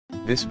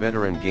This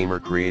veteran gamer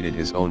created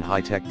his own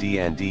high-tech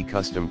D&D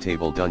custom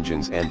table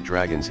Dungeons &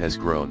 Dragons has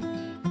grown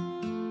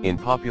in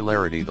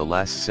popularity the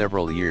last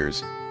several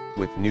years,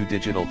 with new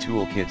digital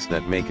toolkits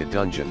that make a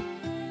dungeon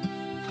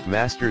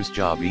master's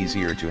job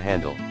easier to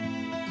handle.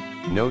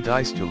 No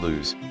dice to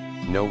lose,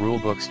 no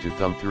rulebooks to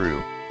thumb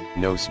through,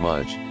 no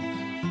smudge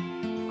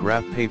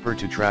graph paper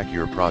to track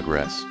your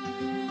progress.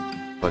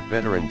 But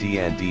veteran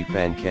D&D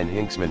fan Ken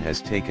Hinksman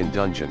has taken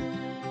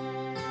dungeon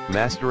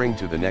mastering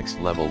to the next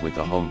level with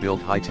a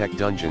home-built high-tech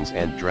Dungeons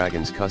 &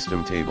 Dragons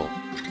custom table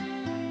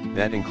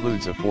that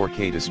includes a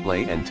 4K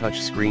display and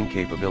touch-screen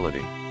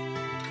capability.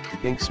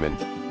 Hinksman,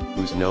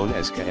 who's known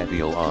as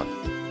Kaethiel on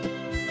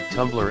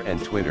Tumblr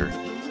and Twitter,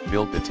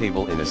 built the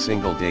table in a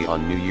single day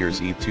on New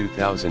Year's Eve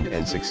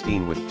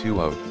 2016 with two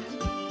of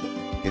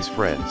his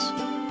friends.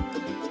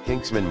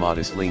 Hinksman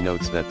modestly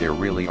notes that there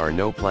really are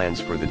no plans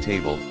for the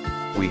table.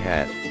 We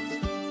had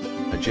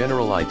a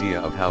general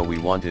idea of how we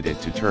wanted it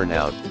to turn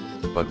out,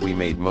 but we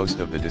made most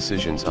of the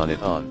decisions on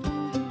it on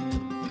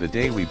the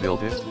day we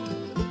built it.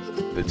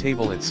 The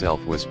table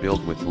itself was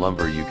built with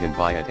lumber you can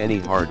buy at any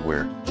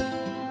hardware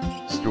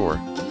store,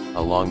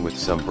 along with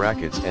some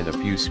brackets and a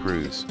few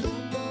screws.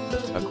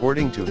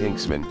 According to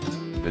Hinksman,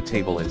 the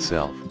table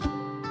itself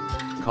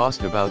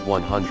cost about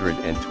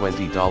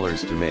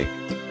 $120 to make.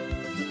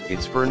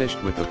 It's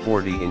furnished with a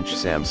 40-inch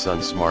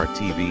Samsung Smart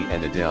TV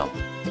and a Dell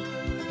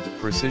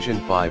Precision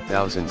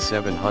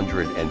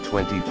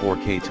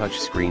 5724K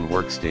touchscreen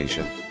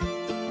workstation.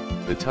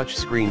 The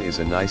touchscreen is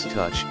a nice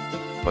touch,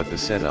 but the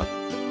setup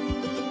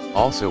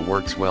also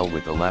works well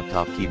with a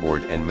laptop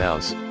keyboard and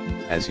mouse,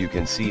 as you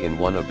can see in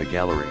one of the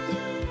gallery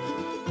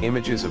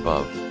images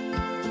above.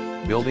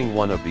 Building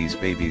one of these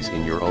babies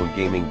in your own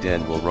gaming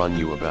den will run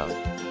you about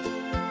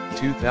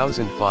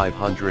 $2,500.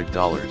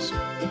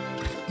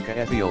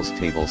 Kaethiel's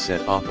table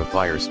set off a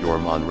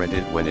firestorm on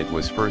Reddit when it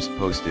was first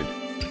posted,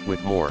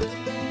 with more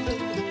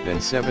than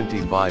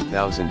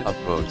 75,000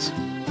 upvotes,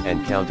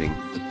 and counting,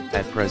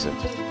 at present.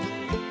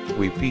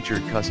 We've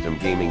featured custom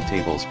gaming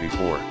tables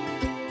before,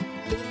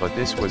 but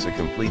this was a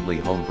completely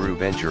homebrew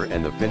venture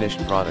and the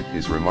finished product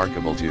is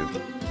remarkable to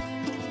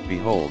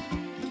behold.